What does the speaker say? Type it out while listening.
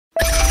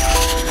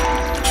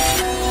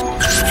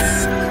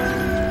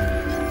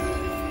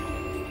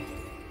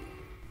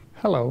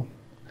Hello.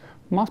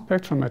 Mass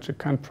spectrometry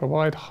can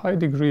provide high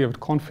degree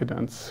of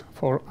confidence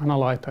for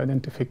analyte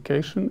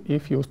identification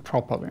if used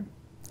properly.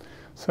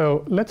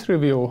 So let's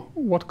review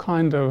what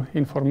kind of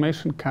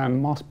information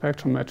can mass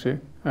spectrometry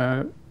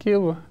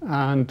give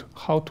and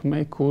how to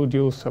make good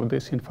use of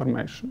this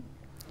information.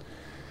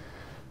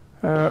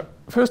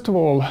 First of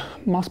all,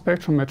 mass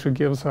spectrometry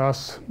gives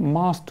us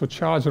mass to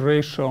charge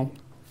ratio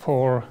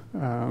for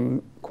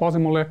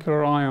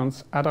quasimolecular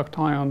ions, adduct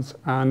ions,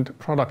 and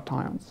product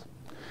ions.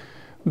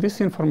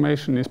 This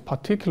information is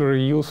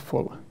particularly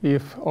useful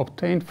if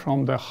obtained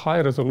from the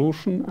high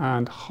resolution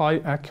and high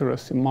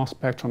accuracy mass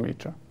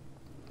spectrometer.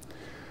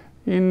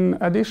 In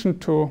addition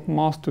to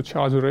mass to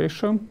charge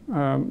ratio,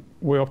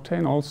 we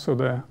obtain also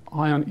the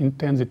ion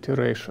intensity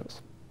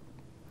ratios.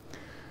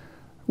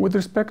 With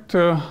respect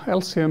to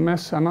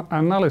LC-MS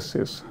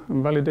analysis,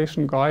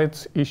 validation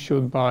guides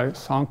issued by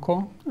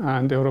SANCO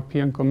and the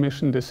European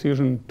Commission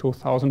Decision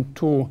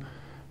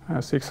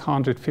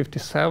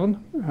 2002/657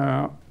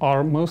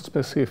 are most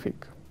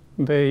specific.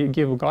 They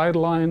give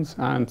guidelines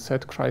and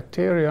set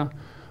criteria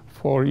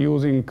for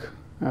using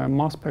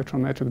mass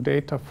spectrometric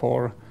data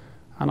for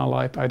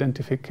analyte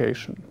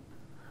identification.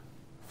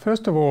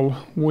 First of all,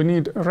 we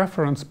need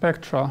reference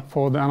spectra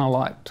for the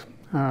analyte.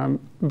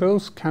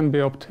 Those can be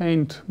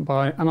obtained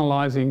by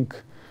analyzing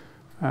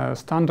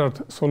standard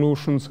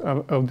solutions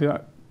of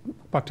the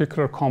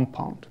particular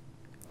compound.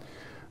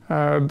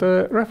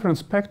 The reference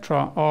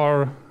spectra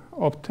are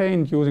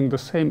obtained using the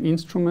same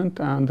instrument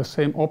and the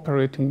same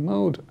operating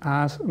mode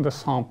as the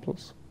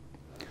samples.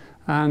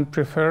 And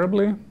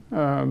preferably,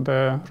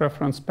 the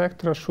reference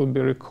spectra should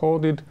be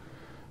recorded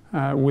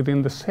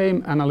within the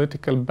same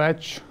analytical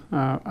batch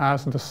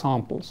as the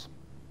samples.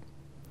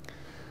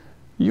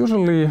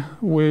 Usually,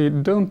 we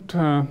don't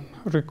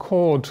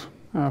record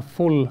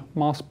full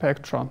mass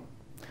spectra.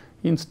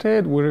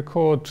 Instead, we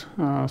record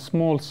a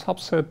small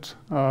subset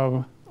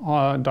of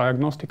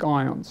diagnostic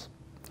ions.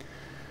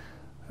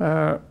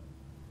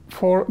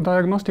 For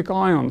diagnostic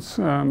ions,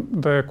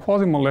 the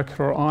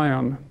quasimolecular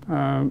ion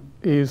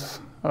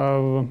is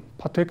of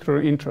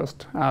particular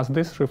interest as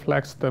this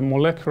reflects the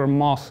molecular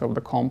mass of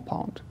the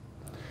compound.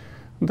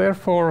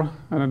 Therefore,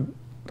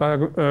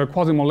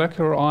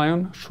 quasimolecular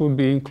ion should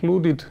be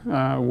included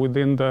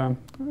within the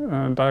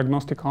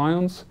diagnostic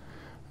ions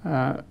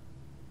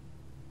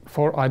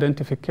for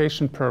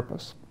identification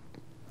purpose.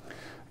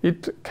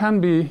 It can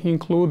be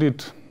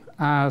included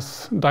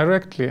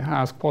directly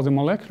as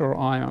quasimolecular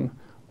ion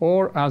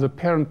or as a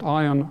parent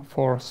ion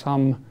for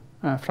some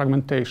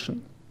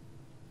fragmentation.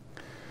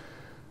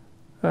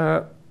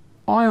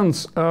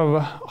 Ions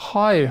of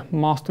high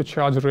mass to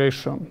charge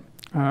ratio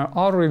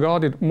are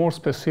regarded more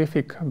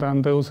specific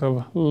than those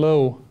of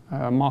low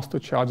mass to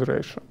charge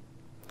ratio.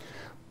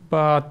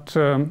 But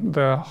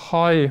the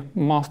high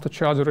mass to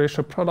charge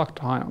ratio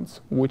product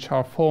ions, which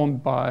are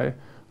formed by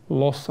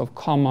loss of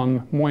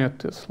common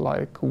moieties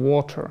like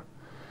water,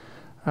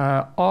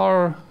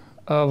 are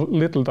of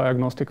little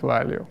diagnostic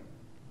value.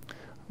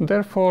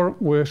 Therefore,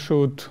 we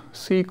should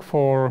seek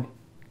for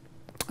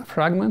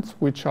fragments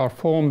which are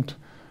formed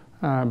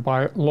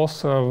by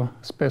loss of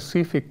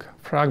specific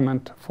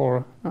fragment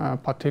for a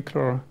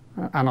particular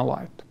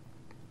analyte.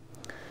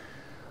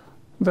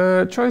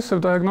 The choice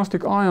of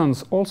diagnostic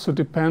ions also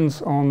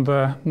depends on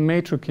the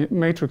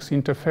matrix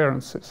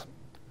interferences.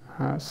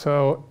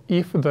 So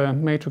if the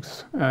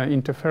matrix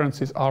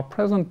interferences are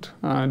present,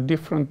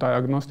 different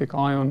diagnostic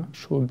ion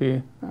should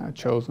be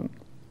chosen.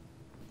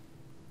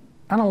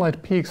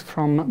 Analyte peaks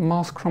from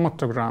mass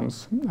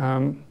chromatograms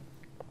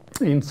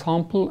in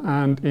sample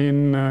and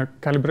in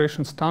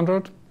calibration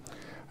standard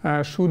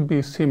should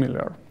be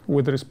similar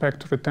with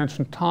respect to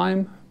retention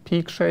time,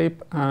 peak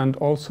shape, and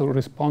also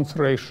response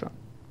ratio.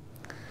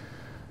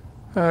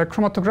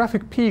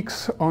 Chromatographic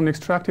peaks on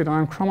extracted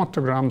ion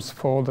chromatograms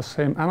for the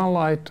same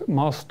analyte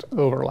must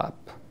overlap.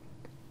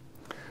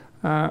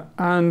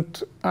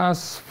 And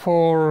as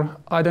for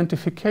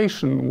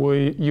identification,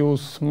 we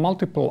use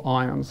multiple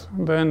ions.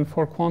 Then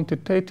for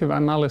quantitative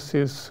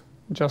analysis,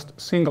 just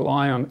single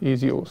ion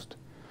is used.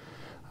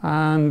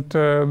 And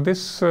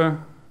this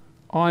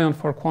ion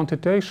for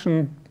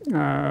quantitation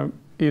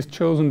is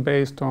chosen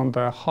based on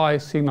the high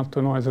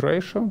signal-to-noise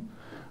ratio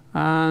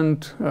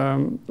and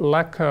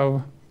lack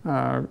of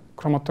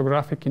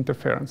chromatographic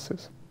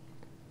interferences.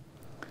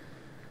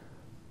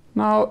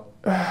 Now,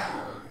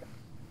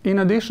 in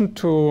addition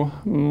to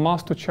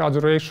mass to charge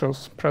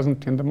ratios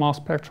present in the mass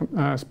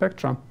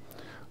spectra,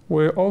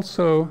 we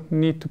also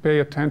need to pay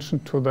attention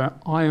to the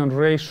ion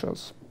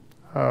ratios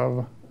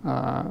of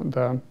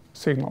the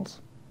signals.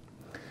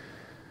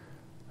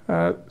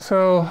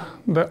 So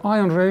the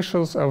ion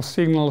ratios of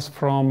signals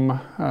from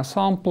a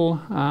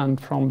sample and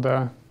from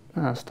the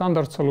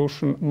standard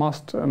solution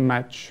must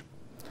match.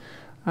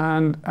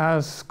 And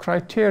as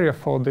criteria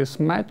for this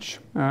match,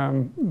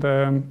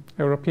 the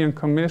European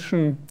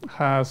Commission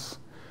has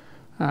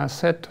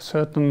set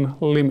certain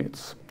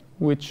limits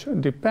which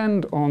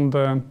depend on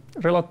the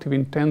relative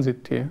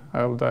intensity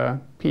of the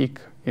peak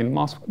in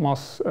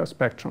mass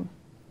spectrum.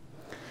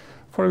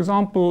 For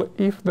example,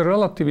 if the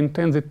relative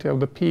intensity of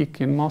the peak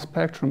in mass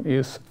spectrum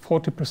is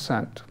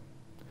 40%,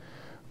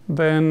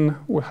 then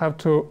we have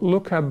to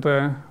look at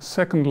the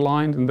second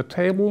line in the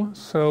table.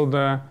 So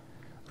the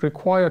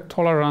required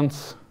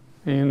tolerance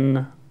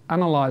in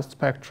analyzed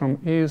spectrum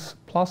is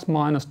plus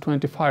minus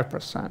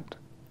 25%.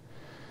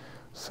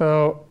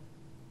 So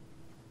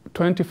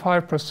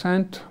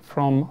 25%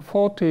 from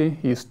 40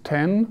 is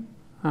 10,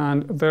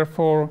 and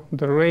therefore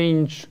the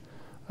range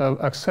of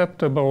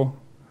acceptable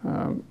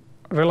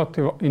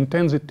relative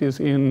intensities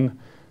in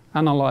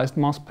analyzed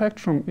mass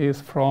spectrum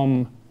is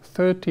from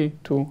 30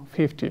 to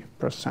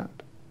 50%.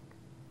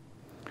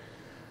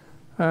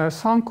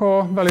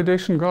 Sanko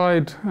validation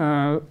guide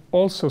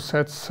also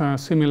sets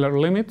similar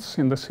limits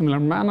in the similar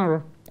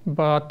manner,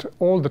 but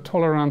all the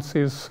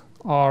tolerances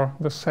are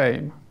the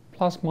same,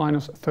 plus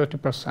minus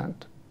 30%,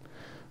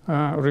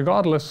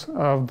 regardless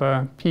of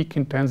the peak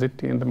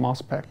intensity in the mass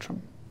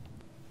spectrum.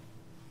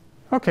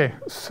 Okay,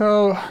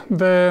 so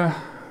the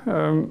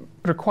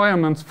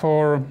requirements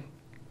for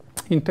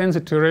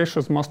intensity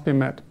ratios must be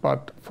met,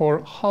 but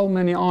for how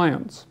many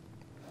ions?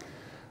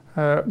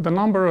 The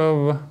number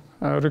of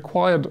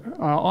required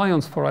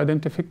ions for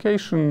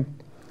identification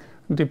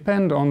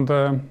depend on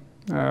the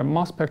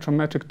mass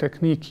spectrometric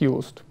technique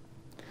used.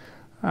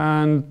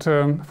 And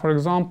for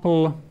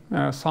example,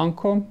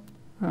 Sanko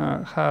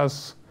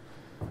has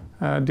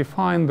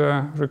defined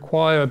the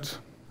required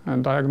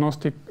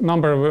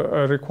number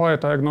of required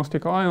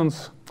diagnostic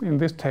ions in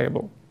this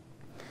table.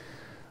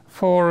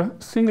 For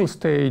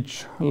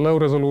single-stage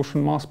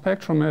low-resolution mass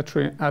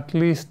spectrometry, at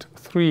least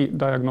 3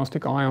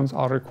 diagnostic ions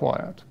are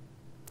required.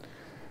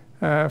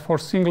 For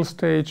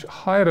single-stage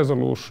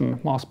high-resolution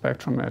mass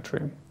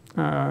spectrometry,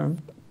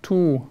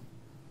 2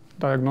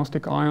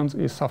 diagnostic ions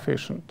is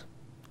sufficient.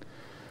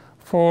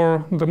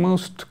 For the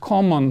most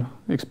common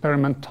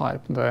experiment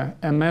type, the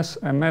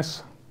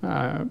MS-MS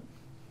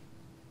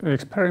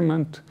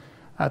experiment,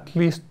 at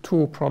least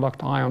 2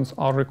 product ions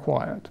are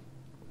required.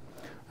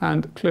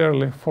 And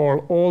clearly, for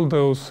all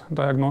those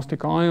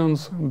diagnostic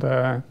ions,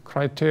 the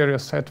criteria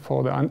set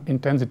for the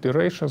intensity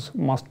ratios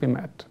must be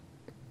met.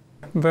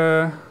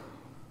 The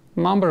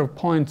number of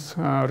points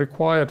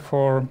required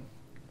for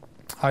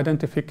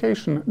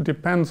identification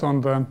depends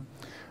on the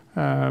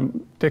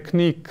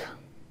technique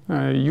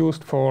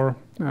used for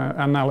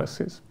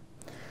analysis.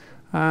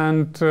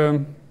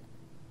 And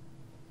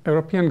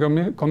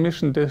European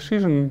Commission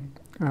decision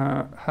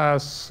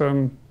has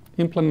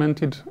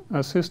implemented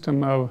a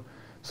system of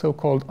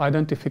so-called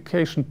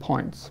identification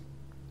points.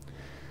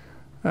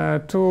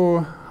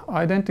 To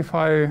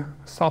identify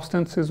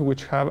substances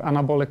which have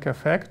anabolic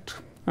effect,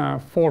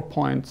 4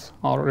 points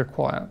are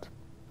required.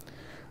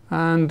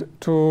 And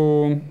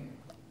to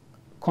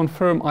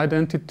confirm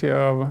identity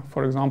of,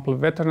 for example,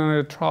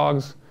 veterinary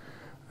drugs,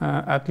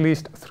 at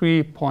least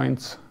 3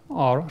 points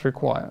are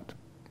required.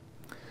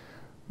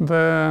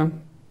 The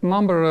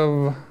number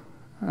of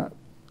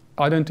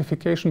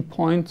identification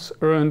points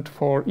earned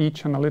for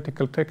each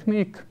analytical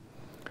technique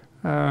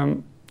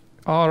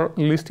are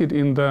listed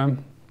in the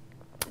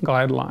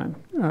guideline.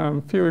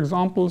 A few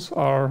examples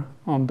are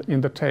in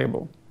the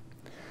table.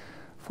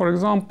 For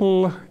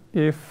example,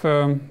 if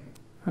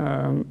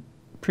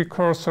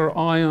precursor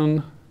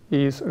ion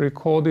is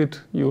recorded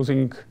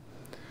using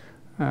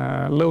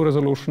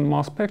low-resolution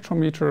mass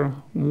spectrometer,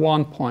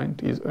 1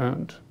 point is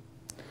earned.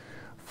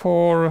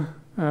 For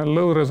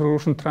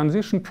low-resolution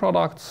transition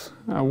products,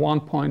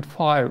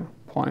 1.5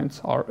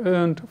 points are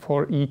earned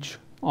for each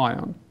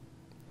ion.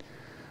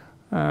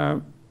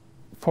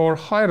 For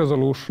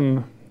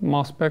high-resolution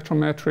mass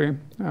spectrometry,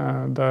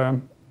 the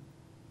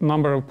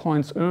number of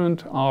points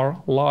earned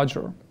are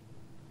larger.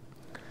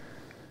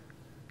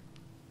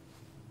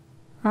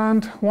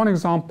 And one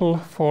example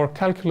for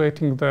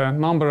calculating the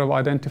number of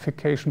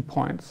identification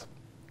points.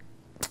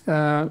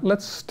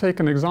 Let's take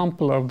an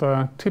example of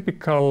the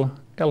typical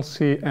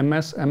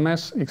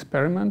LC-MS-MS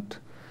experiment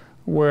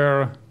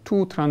where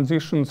 2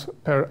 transitions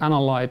per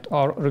analyte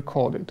are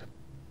recorded.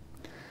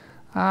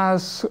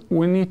 As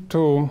we need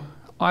to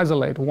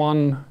isolate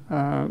one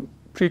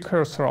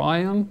precursor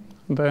ion,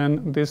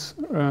 then this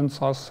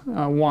earns us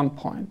 1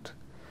 point.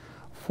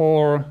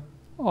 For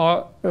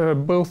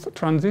both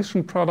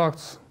transition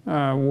products,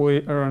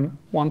 we earn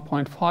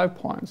 1.5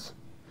 points.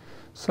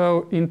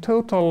 So in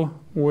total,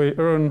 we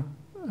earn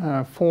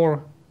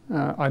 4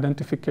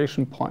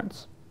 identification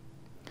points.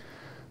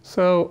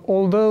 So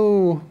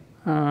although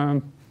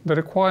the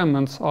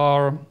requirements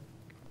are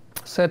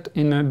set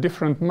in a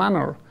different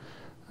manner,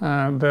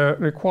 the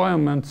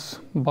requirements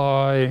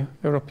by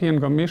European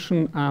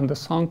Commission and the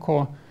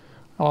Sanko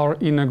are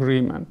in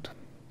agreement.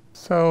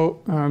 So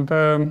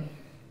the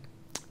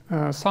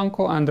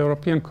Sanko and the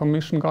European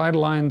Commission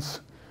guidelines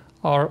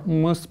are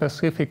most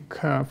specific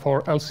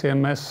for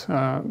LC-MS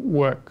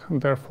work.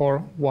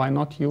 Therefore, why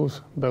not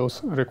use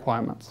those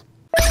requirements?